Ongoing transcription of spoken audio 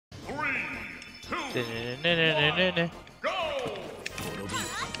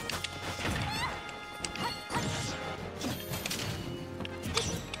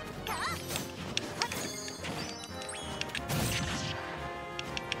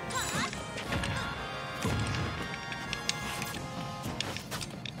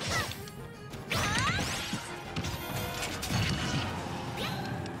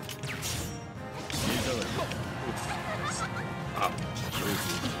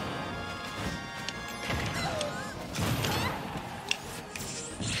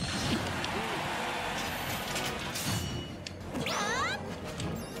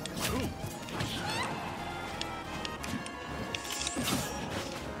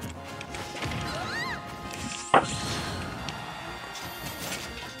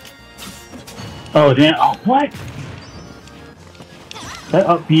Oh damn! Oh what? That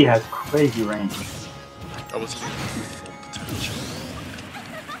up B has crazy range. I was full potential.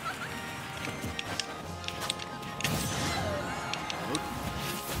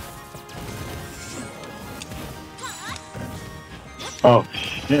 Oh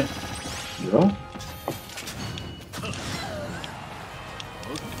shit! Yo.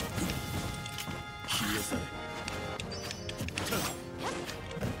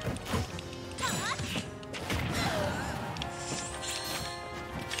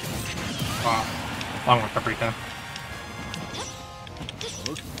 Long recovery time.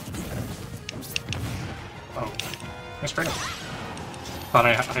 Oh, that's great. I thought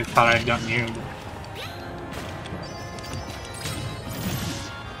I had gotten you.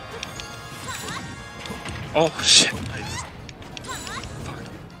 Oh shit! Nice. Fuck.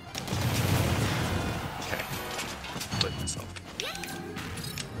 Okay. Played myself.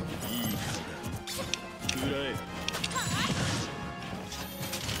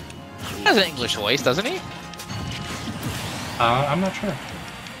 He has an English voice, doesn't he? I'm not sure.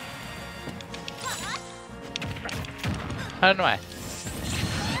 I don't know why.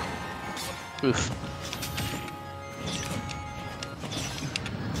 Oof.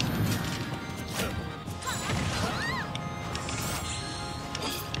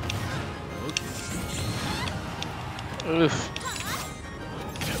 Oof.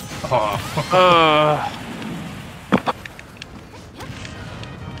 Oh.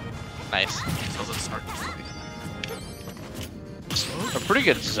 Nice. So let's start. A pretty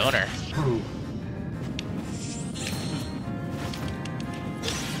good zoner. Ooh.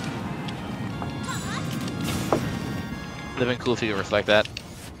 Would have been cool if you could reflect that.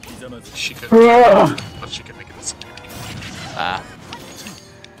 She could, but she could make it disappear. Ah.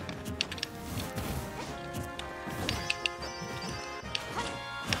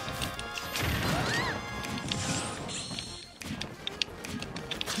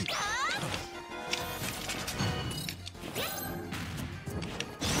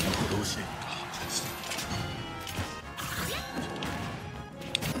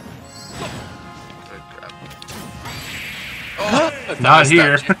 Not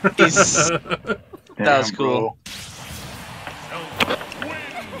here. That was cool.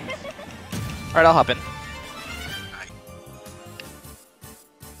 Alright, I'll hop in.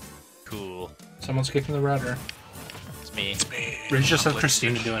 Cool. Someone's kicking the rudder. It's me. Ridge just has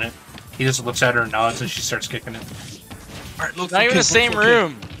Christina doing it. He just looks at her and nods and she starts kicking it. Alright, look. Not even the same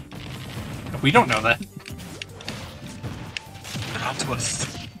room. We don't know that. Not to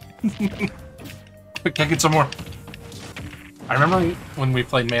us. Quick, kick it some more. I remember when we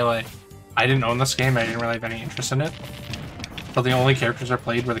played Melee, I didn't own this game, I didn't really have any interest in it. So the only characters I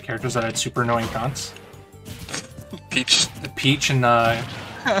played were the characters that had super annoying taunts. Peach. Peach and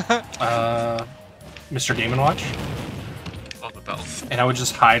Mr. Game & Watch. Oh, the bells. And I would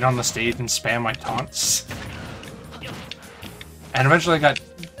just hide on the stage and spam my taunts. And eventually I got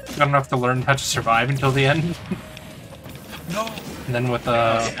enough to learn how to survive until the end. No! And then with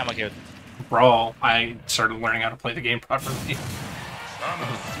I'm okay with Brawl, I started learning how to play the game properly.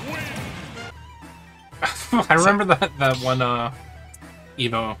 I remember that one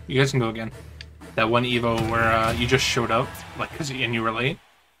Evo. You guys can go again. That one Evo where you just showed up, like, and you were late,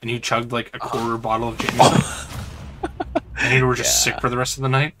 and you chugged like a quarter bottle of Jameson, and you were just sick for the rest of the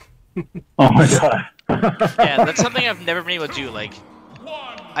night. Oh my god. Yeah, that's something I've never been able to do. Like,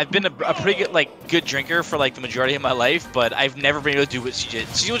 I've been a pretty good, good drinker for like the majority of my life, but I've never been able to do what she did.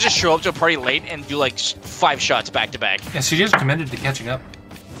 She will just show up to a party late and do like 5 shots back to back. Yeah, she just committed to catching up.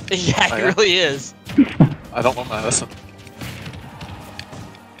 Yeah, it really is. I don't want my lesson.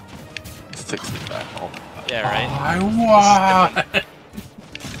 60 back. Oh my god. Yeah, right. I won.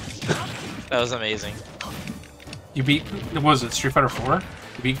 That was amazing. You beat. What was it? Street Fighter 4?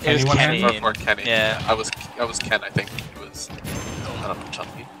 You beat It was Kenny one Kenny. hand? Or Kenny. Yeah. I was Ken, I think. It was, I don't know,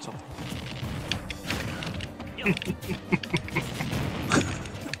 Chunky, something.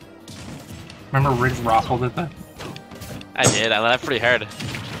 Remember Rig Raffle did that? I did. I laughed pretty hard.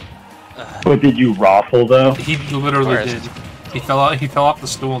 But did you raffle though? He literally did. He fell off the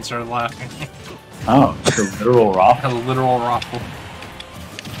stool and started laughing. Oh, it's a literal raffle. A literal raffle.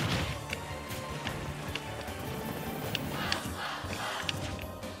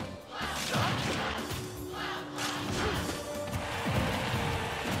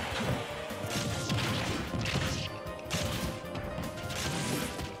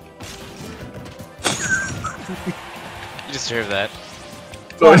 You deserve that.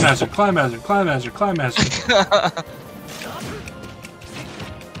 Climb hazard, climb hazard, climb hazard, climb hazard.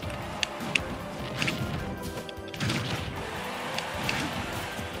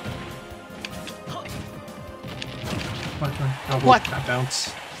 What?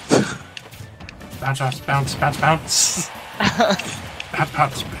 Bounce. Bounce, bounce, bounce, bounce, bounce. Bounce,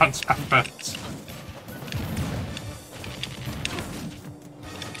 bounce, bounce, bounce, bounce.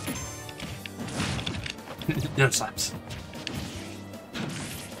 No slaps.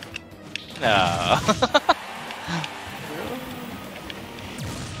 No.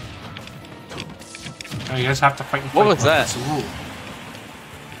 Oh, you guys have to fight and fight. What was that? That's a rule.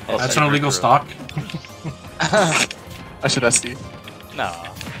 Oh, That's sorry, an illegal Guru. stock. I should SD. No.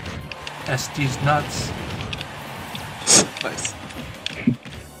 SD's nuts. Nice.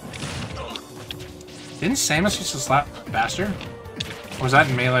 Didn't Samus used to slap faster? Or was that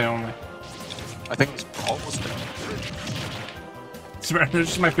in melee only? I think it was Brawl, wasn't it? It's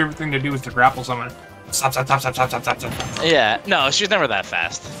just my favorite thing to do is to grapple someone. Stop, stop, stop, stop, stop, stop, stop, stop. Yeah. No, she was never that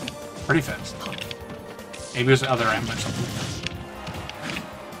fast. Pretty fast. Maybe it was the other M or something.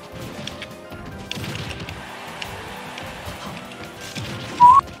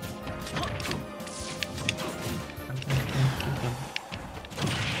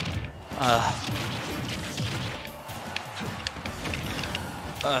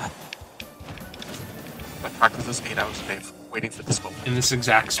 I practiced this 8 hours a day waiting for this moment In this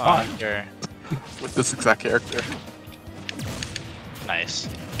exact spot. Sure. with this exact character. Nice.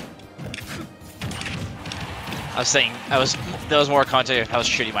 I was saying, there was more context of how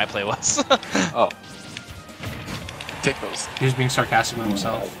shitty my play was. Oh. Take those. He was being sarcastic with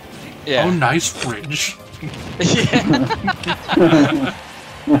himself. Yeah. Oh, nice fridge. Yeah.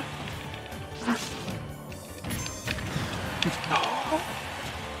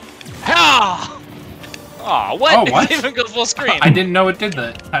 Ah! Aw, what? Oh, what? It didn't even go full screen. I didn't know it did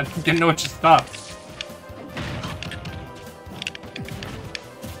that. I didn't know it just stopped.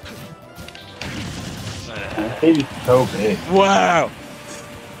 That stage is so big. Wow.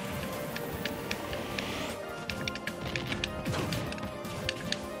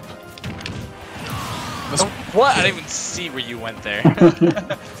 This What? I didn't even see where you went there.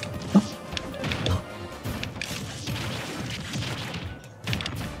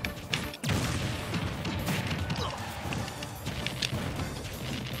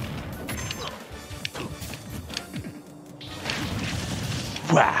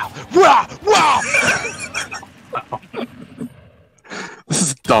 Wow! Wow! Wow! This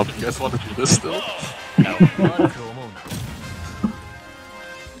is dumb. You guys want to do this still?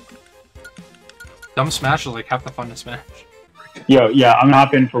 Dumb Smash is like half the fun to Smash. Yo, yeah, I'm gonna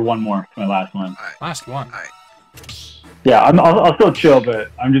hop in for one more. My last one. Last one. Yeah, I'll still chill,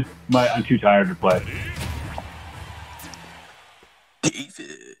 but I'm too tired to play.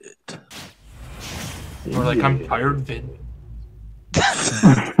 David. Or like, I'm tired, Vin.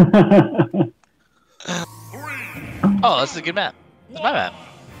 Oh, that's a good map. That's my map.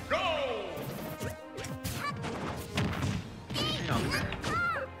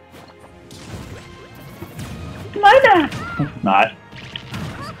 My map. It's not.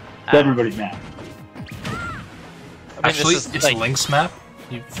 It's everybody's map. I mean, Actually, this is it's like, Link's map.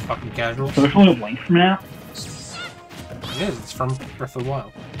 You fucking casuals. So there's only Link's map. It is. It's from Breath of the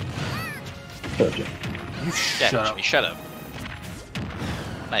Wild. Okay. You yeah, shut up. Jimmy, shut up.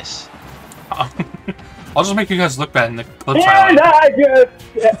 Nice. I'll just make you guys look bad in the clips And I like.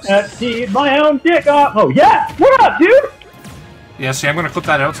 I just teed my own dick off. Oh yeah, what up, dude? Yeah, see, I'm gonna clip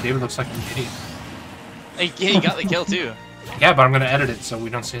that out so David looks like an idiot. Hey, yeah, you got the kill too. Yeah, but I'm gonna edit it so we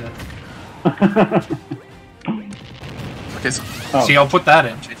don't see that. Okay, so Oh. See, I'll put that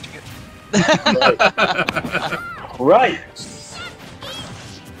in. changing it. Right.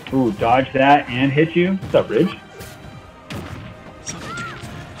 Ooh, dodge that and hit you. What's up, Ridge?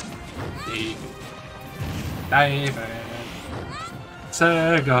 David.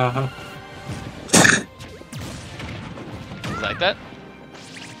 Sega. Like that?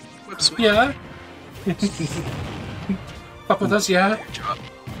 Whip swing. Yeah. Fuck with us, yeah. Good job.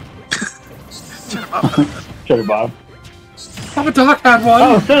 Turn him up. Sorry, Bob. Papa Doc had one!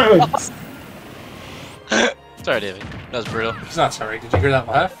 Oh, son of a... Sorry, David. That was brutal. He's not sorry. Did you hear that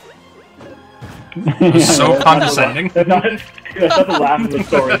laugh? It was so condescending. That's not the laugh of the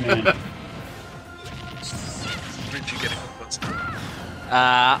story, man. Where did you get it?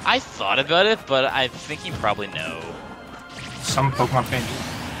 I thought about it, but I'm thinking probably no. Some Pokemon fan.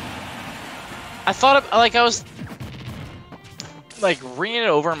 I thought of, like, I was like ringing it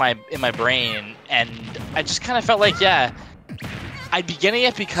over in my brain, and I just kind of felt like, yeah, I'd be getting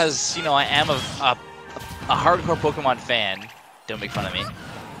it because, you know, I am a hardcore Pokemon fan. Don't make fun of me.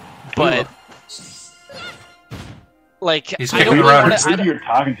 But like, He's I don't kicking really around. want Who to. you're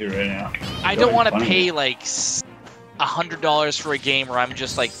talking to right now? I don't want to pay like $100 for a game where I'm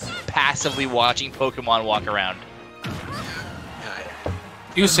just like passively watching Pokemon walk around.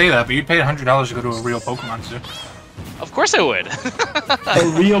 You say that, but you'd pay $100 to go to a real Pokemon zoo. Of course I would. A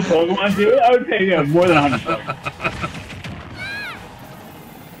real Pokemon dude? I would pay more than $100.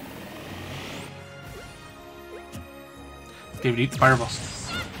 David, eat the fireball.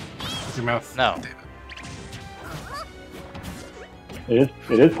 With your mouth. No. It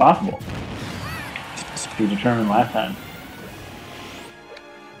is possible. You determined last time.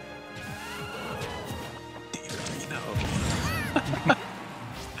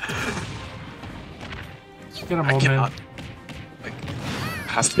 Get him, I old man. cannot. Like,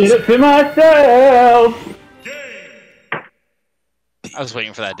 has to Did be. it to myself! I was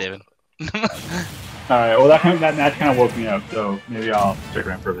waiting for that, David. Alright, well that match kind of woke me up, so maybe I'll stick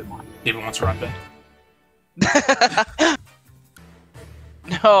around for a bit more. David wants to run back.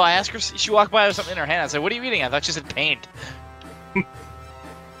 No, I asked her. She walked by with something in her hand. I said, "What are you eating?" I thought she said paint.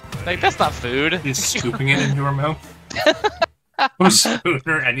 Like, that's not food. He's scooping it into her mouth. No spoon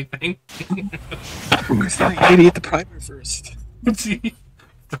or anything. I need the primer first. See?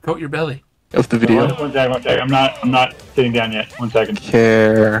 To coat your belly. Of the video. One second. I'm not sitting down yet. 1 second.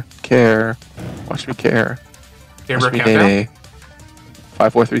 Care. Watch me care. Camera Watch me countdown. nay.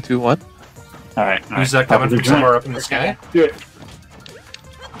 5, 4, 3, 2, 1. Alright. Who's that coming from somewhere up in the sky? Do it.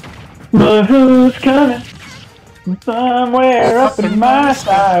 But who's coming from somewhere up in my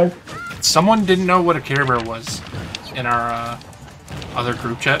side? Someone didn't know what a Care Bear was in our other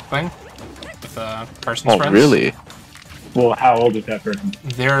group chat thing with Carson's Oh, friends. really? Well, how old is that person?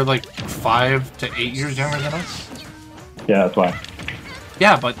 They're like 5 to 8 years younger than us. Yeah, that's why.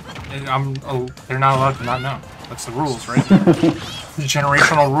 Yeah, but they're not allowed to not know. That's the rules, right? The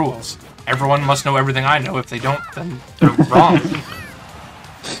generational rules. Everyone must know everything I know. If they don't, then they're wrong.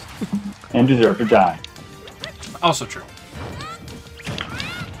 And deserve to die. Also true.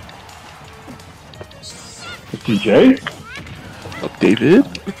 DJ? Oh, David?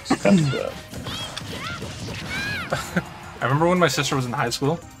 That's, I remember when my sister was in high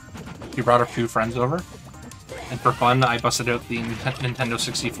school, she brought a few friends over, and for fun, I busted out the Nintendo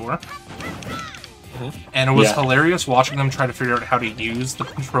 64. And it was hilarious watching them try to figure out how to use the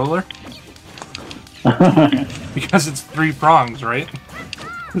controller. Because it's 3 prongs, right?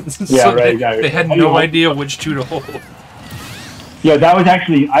 Yeah, right, exactly. They had no idea which 2 to hold. Yeah, that was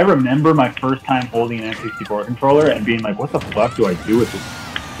actually... I remember my first time holding an N64 controller and being like, what the fuck do I do with this?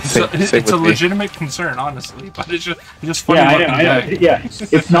 It's a legitimate concern, honestly, but it's just funny Yeah, looking I know. guy. Yeah,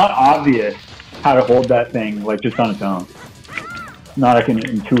 it's not obvious how to hold that thing, like, just on its own. Not like an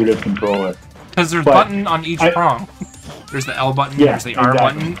intuitive controller. Because there's But button on each prong. There's the L button, Yeah, there's the R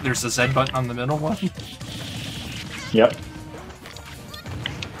exactly. button, there's the Z button on the middle one. Yep.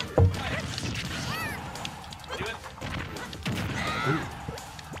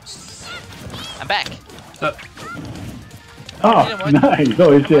 I'm back. Oh, You know what? nice.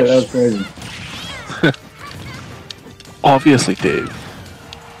 Holy shit, that was crazy. Obviously, Dave.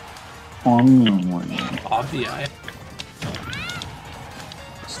 Obvi.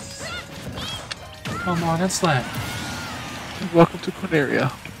 Come on, it's that. Welcome to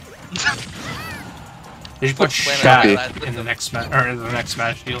Corneria. They should put Planet Shaq Island. in the next Smash, or in the next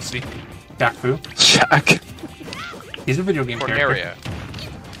Smash DLC. Shaq Fu. Shaq. He's a video game character. Corneria.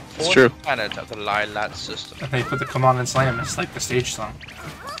 It's true. Planet of the Lilat system. And they put the Come On and Slam. It's like the stage song.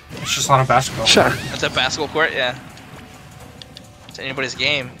 It's just on a basketball. Shaq. That's a basketball court, yeah. It's anybody's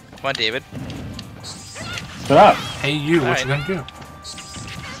game. Come on, David. Shut up. Hey, you, what you Alright. gonna do?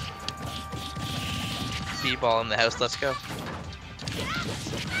 B-ball in the house, let's go.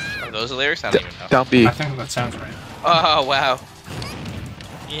 Are those the lyrics? I don't even know. Down B. I think that sounds right. Oh, wow.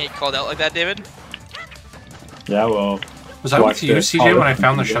 You ain't called out like that, David? Yeah, well, Was I with Watch you, this. CJ, Oh, when I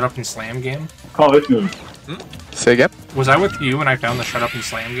found the this Shut Up and Slam game? call this move. Say again? Was I with you when I found the Shut Up and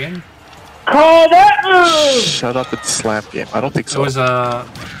Slam game? Call that move! Shut up and slam game. I don't think It so. was a...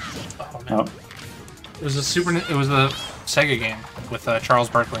 Oh, man. Oh. It was a Sega game with Charles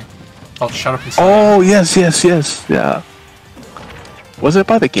Barkley called Shut Up and Slay. Oh, yes, yeah. Was it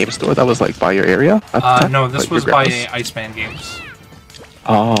by the game store that was like by your area? At the time? No, this Like was your by grandma's? Iceman Games.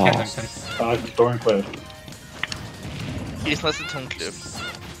 Oh. Kensington. It's a storing place. He's less than Tone Clip.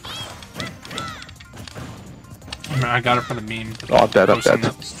 I mean, I got it for the meme. Oh, I'm dead, I'm Posting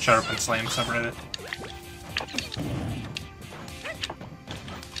dead. the Shut Up and Slam subreddit.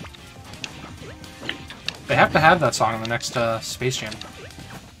 They have to have that song in the next Space Jam.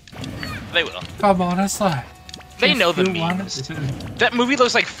 They will. Come on, it's like. They know the you want memes. it. That movie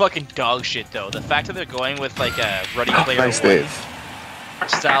looks like fucking dog shit, though. The fact that they're going with like a Ready Player Nice, One Dave.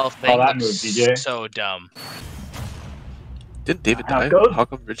 style thing that looks move, DJ. so dumb. Didn't David How die? it goes? How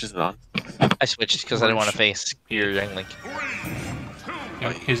come Rich isn't on? I switched because I didn't want to face your young Link.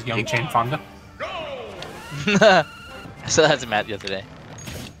 His young Jane Fonda. I still had to Matt the other day.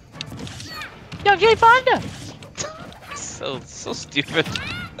 Young Jane Fonda. so stupid.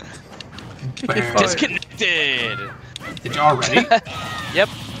 Bam. Disconnected. Did you already? Yep.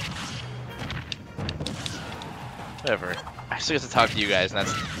 Whatever. I still get to talk to you guys, and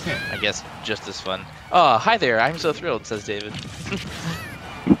that's, Yeah. I guess, just as fun. Oh, hi there. I'm so thrilled, says David.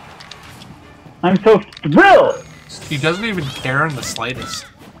 I'm so thrilled! He doesn't even care in the slightest.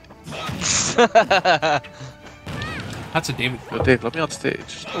 That's a David Yo, quote. Dave, let me on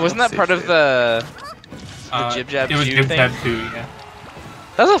stage. Wasn't that part of the Jib Jab It was Jew Jib thing? Jab 2, yeah.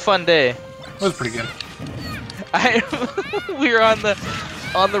 That was a fun day. It was pretty good. We were on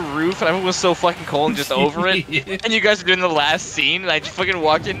the roof, and everyone was so fucking cold and just over it. And you guys were doing the last scene, and I just fucking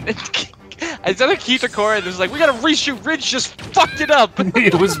walked in. And I said to Keith Decor, and it was like, we gotta reshoot. Ridge just fucked it up.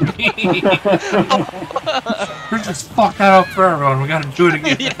 It was me. We're just fucked that up for everyone. We gotta do it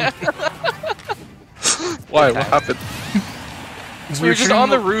again. Yeah. Why? What happened? We were just on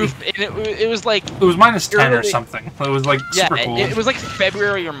the roof, and it was like, It was minus 10 or early- something. It was like yeah, super cool. it was like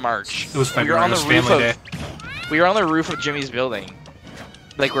February or March. It was We February. were on It the was roof family of, day. We were on the roof of Jimmy's building,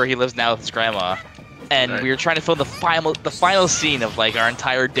 like where he lives now with his grandma, and Right. we were trying to film the final scene of like our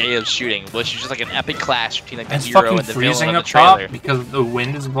entire day of shooting, which is just like an epic clash between like the It's hero fucking and the villain freezing of the up top trailer. because the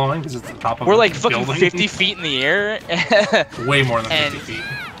wind is blowing because it's the top of We're the like fucking building. 50 feet in the air. Way more than 50 and- feet.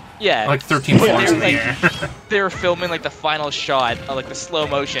 Yeah, Like 13 They floors were in the like- air. they were filming like the final shot of like the slow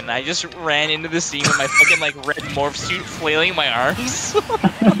motion. And I just ran into the scene with my fucking like red morph suit flailing my arms.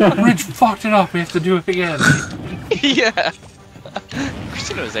 Ridge fucked it up. We have to do it again. Yeah.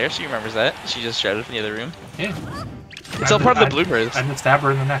 Christina was there. She remembers that. She just shouted from the other room. Yeah. It's all part of the bloopers. I didn't stab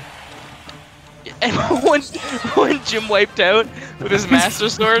her in the neck. And when Jim wiped out with his master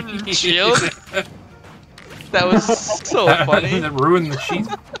sword and shield, that was so funny. That ruined the sheet.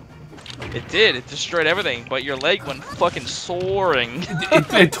 It did. It destroyed everything. But your leg went fucking soaring.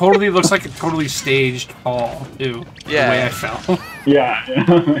 It totally looks like a totally staged fall, too. Yeah. The way I fell. Yeah.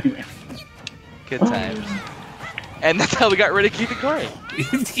 Good times. And that's how we got rid of Keith and Corey.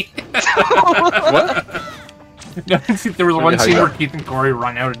 What? There was one how scene you where got- Keith and Corey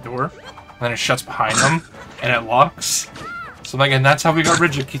run out a door, and then it shuts behind them, and it locks. So like, and that's how we got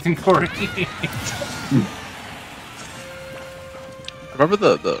rid of Keith and Corey. Remember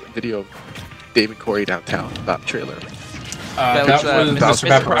the video of David Corey downtown, that trailer? That that was, was Mr. Mr.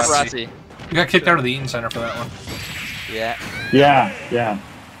 Mr. Paparazzi. Paparazzi. We got kicked out of the Eaton Center for that one. Yeah. Yeah.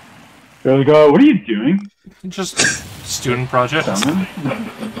 They're like, oh, what are you doing? Just student project. Summon?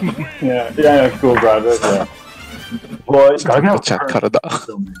 yeah, cool project, yeah. Well, gotta The get chat cut it out.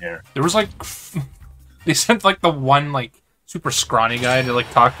 filming here. There was like, they sent like the one like super scrawny guy to like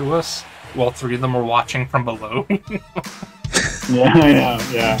talk to us while three of them were watching from below.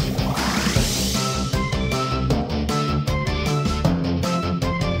 Yeah.